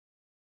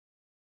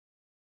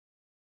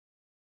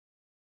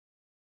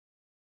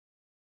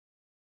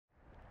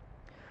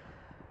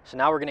So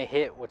now we're going to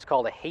hit what's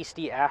called a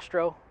Hasty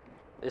Astro.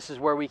 This is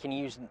where we can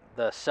use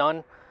the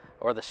sun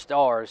or the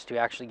stars to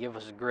actually give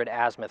us a grid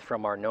azimuth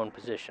from our known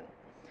position.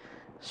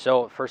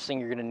 So first thing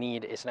you're going to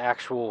need is an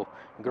actual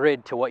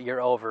grid to what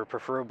you're over,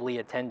 preferably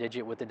a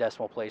 10-digit with the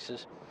decimal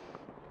places.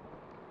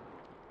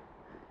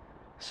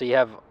 So you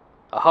have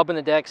a hub in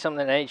the deck,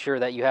 something to make sure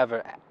that you have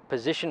a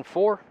position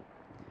for.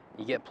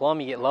 You get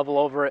plumb, you get level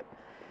over it,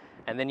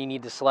 and then you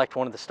need to select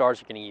one of the stars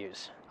you're going to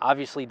use.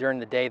 Obviously during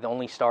the day, the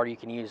only star you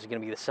can use is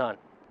going to be the sun.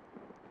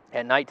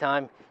 At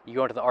nighttime, you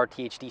go into the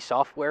RTHD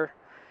software,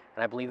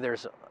 and I believe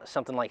there's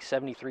something like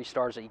 73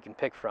 stars that you can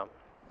pick from.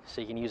 So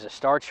you can use a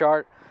star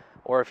chart,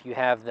 or if you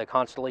have the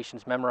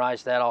constellations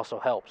memorized, that also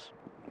helps.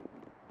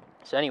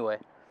 So anyway,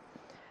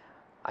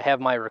 I have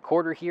my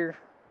recorder here.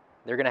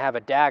 They're going to have a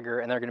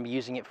dagger, and they're going to be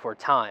using it for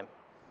time.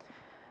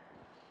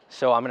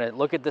 So I'm going to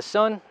look at the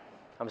sun. I'm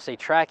going to say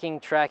tracking,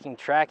 tracking,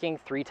 tracking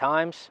 3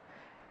 times.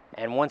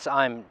 And once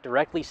I'm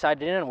directly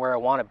sighted in and where I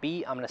want to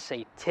be, I'm going to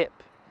say tip.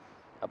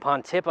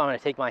 Upon tip, I'm going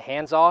to take my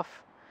hands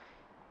off.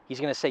 He's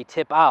going to say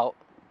tip out.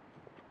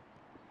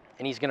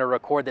 And he's going to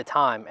record the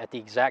time at the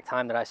exact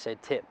time that I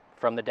said tip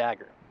from the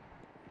dagger.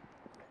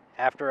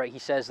 After he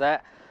says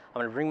that,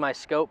 I'm going to bring my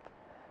scope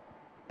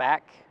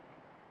back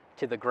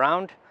to the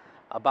ground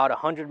about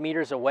 100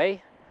 meters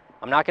away.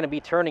 I'm not going to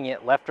be turning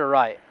it left or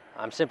right.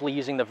 I'm simply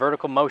using the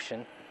vertical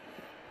motion.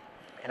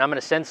 And I'm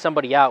going to send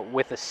somebody out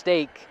with a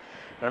stake,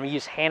 and I'm going to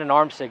use hand and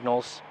arm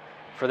signals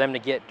for them to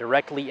get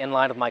directly in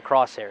line with my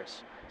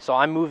crosshairs. So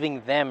I'm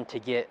moving them to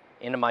get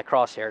into my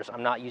crosshairs.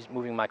 I'm not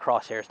moving my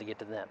crosshairs to get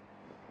to them.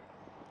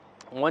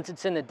 Once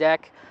it's in the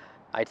deck,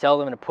 I tell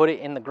them to put it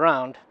in the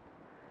ground.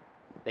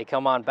 They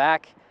come on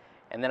back,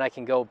 and then I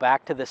can go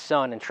back to the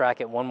sun and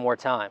track it one more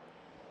time.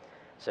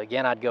 So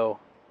again, I'd go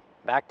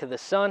back to the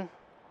sun.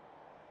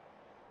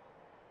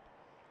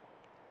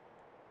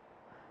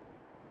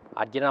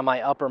 I'd get on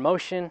my upper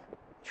motion,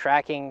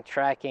 tracking,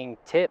 tracking,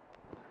 tip,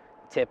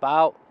 tip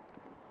out.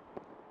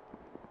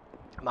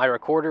 My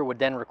recorder would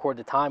then record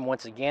the time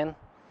once again,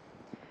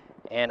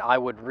 and I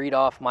would read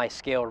off my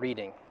scale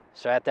reading.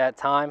 So at that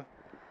time,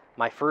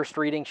 my first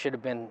reading should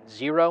have been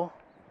 0,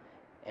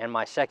 and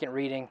my second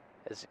reading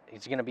is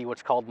going to be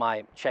what's called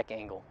my check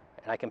angle,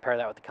 and I compare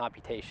that with the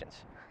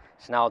computations.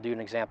 So now I'll do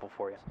an example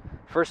for you.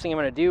 First thing I'm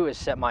going to do is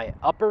set my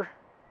upper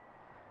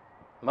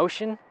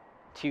motion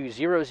to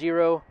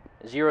 0000.0.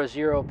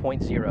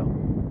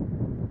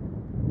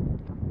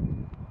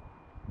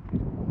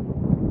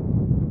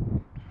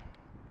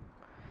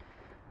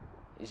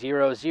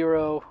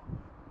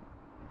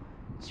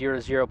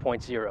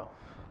 0000.0.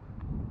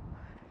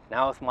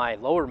 Now with my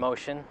lower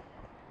motion,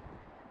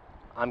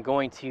 I'm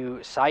going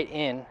to sight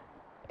in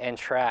and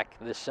track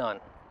the sun.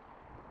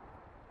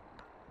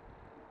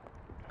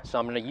 So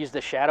I'm going to use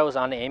the shadows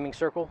on the aiming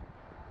circle.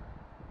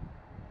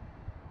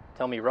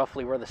 Tell me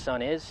roughly where the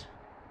sun is.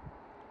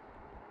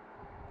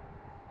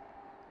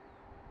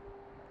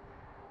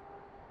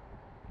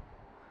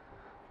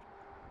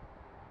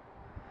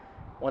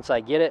 Once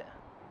I get it,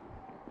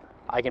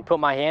 I can put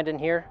my hand in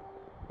here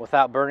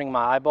without burning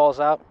my eyeballs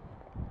out,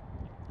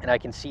 and I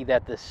can see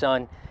that the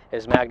sun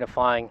is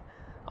magnifying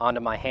onto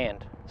my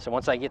hand. So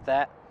once I get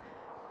that,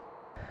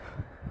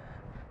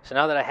 so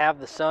now that I have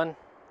the sun,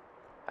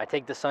 I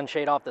take the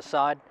sunshade off the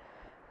side,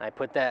 and I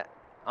put that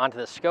onto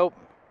the scope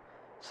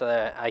so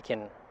that I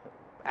can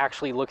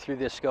actually look through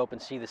this scope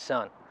and see the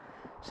sun.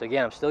 So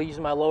again, I'm still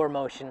using my lower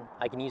motion.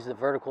 I can use the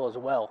vertical as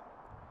well.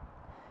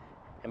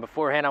 And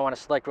beforehand, I want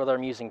to select whether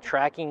I'm using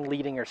tracking,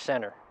 leading, or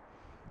center.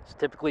 So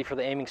typically for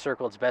the aiming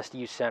circle, it's best to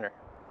use center.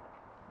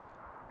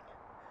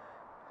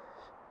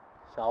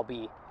 So I'll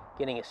be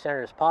getting as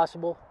centered as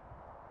possible.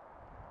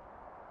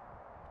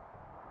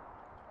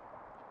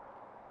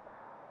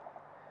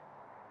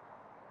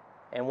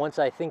 And once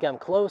I think I'm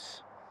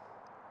close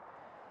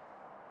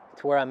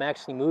to where I'm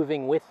actually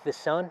moving with the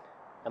sun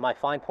at my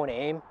fine point of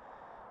aim,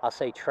 I'll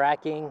say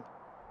tracking,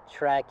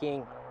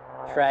 tracking,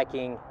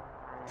 tracking,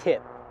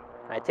 tip.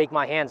 And I take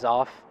my hands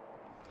off,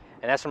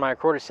 and that's when my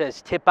recorder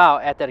says tip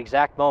out at that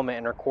exact moment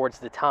and records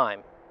the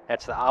time.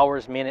 That's the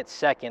hours, minutes,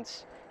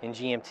 seconds in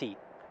GMT.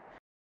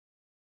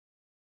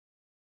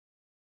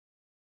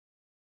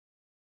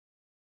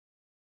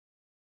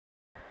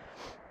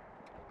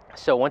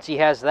 So once he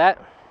has that,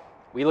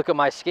 we look at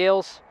my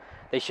scales.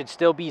 They should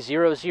still be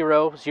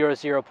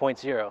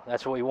 0000.0.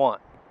 That's what we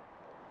want.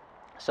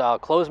 So I'll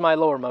close my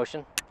lower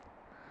motion.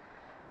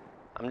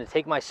 I'm going to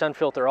take my sun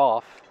filter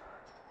off,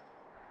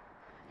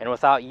 and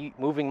without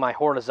moving my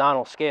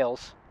horizontal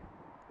scales,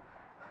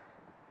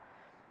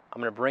 I'm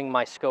going to bring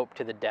my scope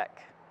to the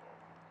deck.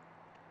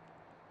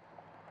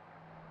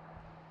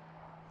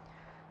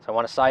 So I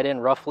want to sight in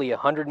roughly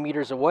 100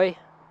 meters away.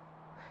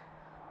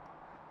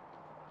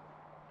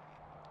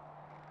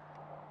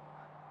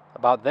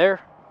 About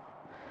there.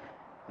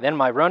 Then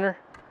my runner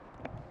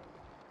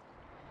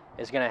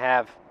is going to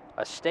have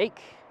a stake,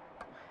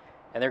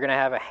 and they're going to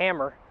have a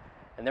hammer,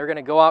 and they're going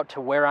to go out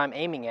to where I'm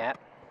aiming at,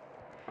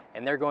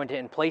 and they're going to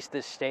emplace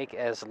this stake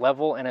as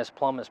level and as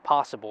plumb as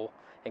possible,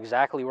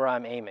 exactly where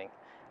I'm aiming.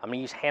 I'm going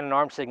to use hand and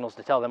arm signals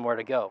to tell them where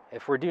to go.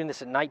 If we're doing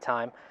this at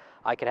nighttime,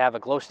 I could have a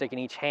glow stick in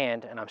each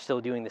hand and I'm still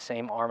doing the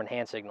same arm and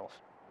hand signals.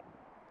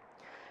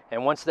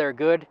 And once they're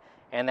good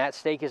and that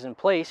stake is in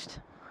place,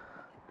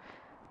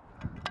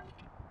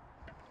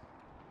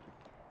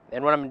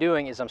 then what I'm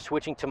doing is I'm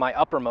switching to my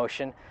upper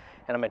motion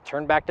and I'm going to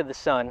turn back to the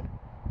sun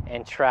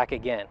and track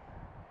again.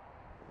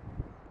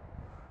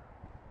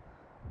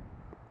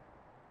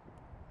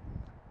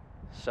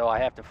 So I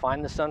have to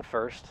find the sun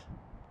first.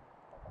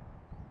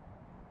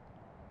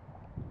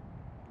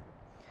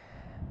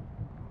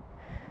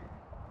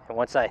 And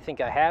once I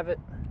think I have it,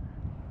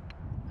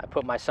 I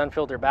put my sun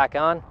filter back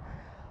on.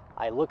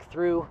 I look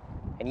through,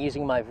 and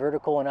using my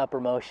vertical and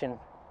upper motion,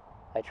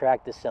 I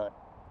track the sun.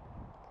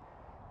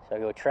 So I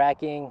go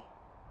tracking,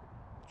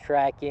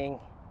 tracking,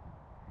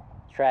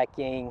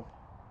 tracking,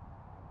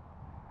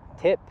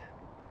 tip,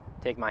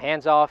 take my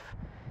hands off,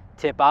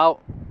 tip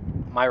out.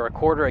 My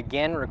recorder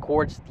again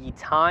records the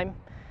time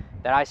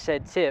that I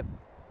said tip,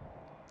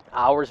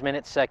 hours,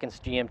 minutes, seconds,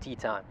 GMT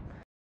time.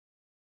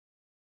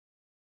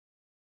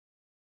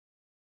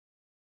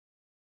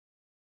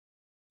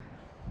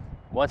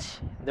 Once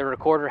the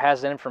recorder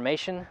has that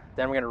information,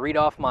 then we're going to read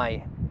off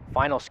my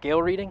final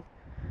scale reading.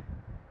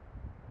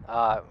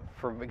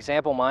 For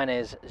example, mine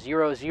is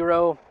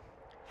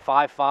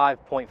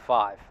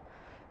 0055.5.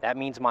 That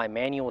means my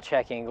manual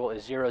check angle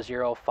is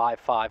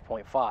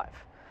 0055.5.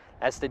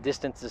 That's the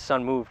distance the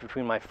sun moved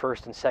between my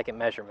first and second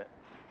measurement.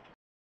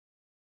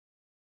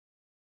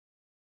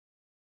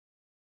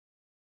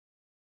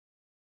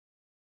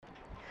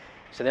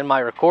 So then my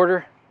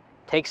recorder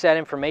takes that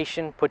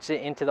information, puts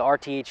it into the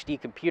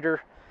RTHD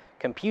computer,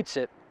 computes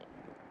it,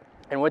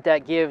 and what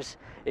that gives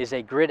is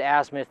a grid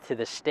azimuth to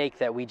the stake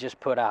that we just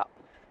put out.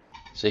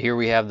 So here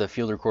we have the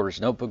field recorder's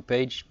notebook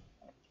page.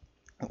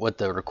 What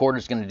the recorder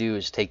is going to do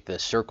is take the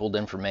circled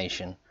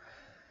information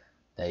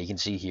that you can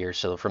see here,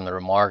 so from the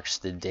remarks,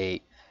 the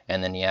date,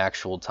 and then the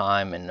actual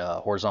time and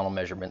horizontal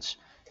measurements.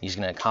 He's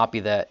going to copy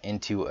that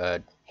into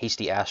a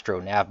Hasty Astro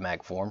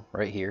navmag form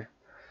right here.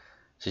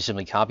 So he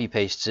simply copy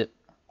pastes it.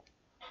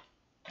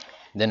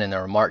 Then in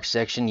the remarks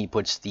section, he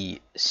puts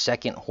the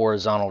second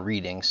horizontal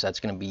reading, so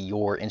that's going to be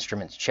your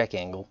instrument's check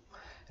angle,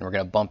 and we're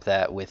going to bump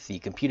that with the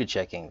computed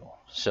check angle.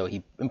 So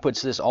he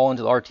inputs this all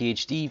into the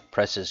RTHD,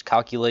 presses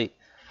calculate,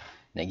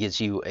 and it gives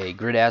you a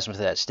grid azimuth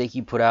of that stake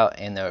you put out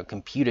and the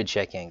computed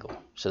check angle.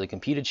 So the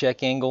computed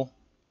check angle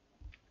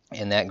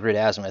and that grid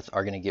azimuth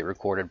are going to get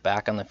recorded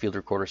back on the field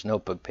recorder's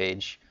notebook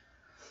page,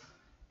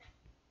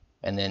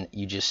 and then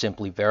you just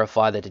simply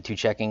verify that the two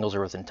check angles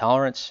are within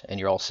tolerance, and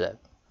you're all set.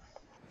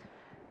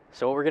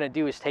 So what we're going to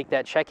do is take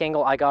that check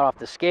angle I got off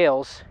the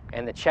scales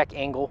and the check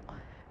angle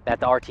that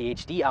the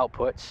RTHD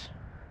outputs,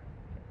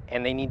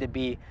 and they need to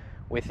be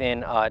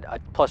within a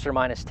plus or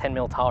minus 10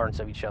 mil tolerance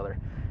of each other.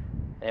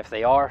 And if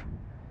they are,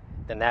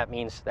 then that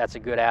means that's a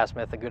good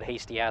azimuth, a good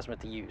Hasty azimuth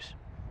to use.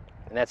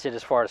 And that's it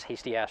as far as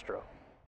Hasty Astro.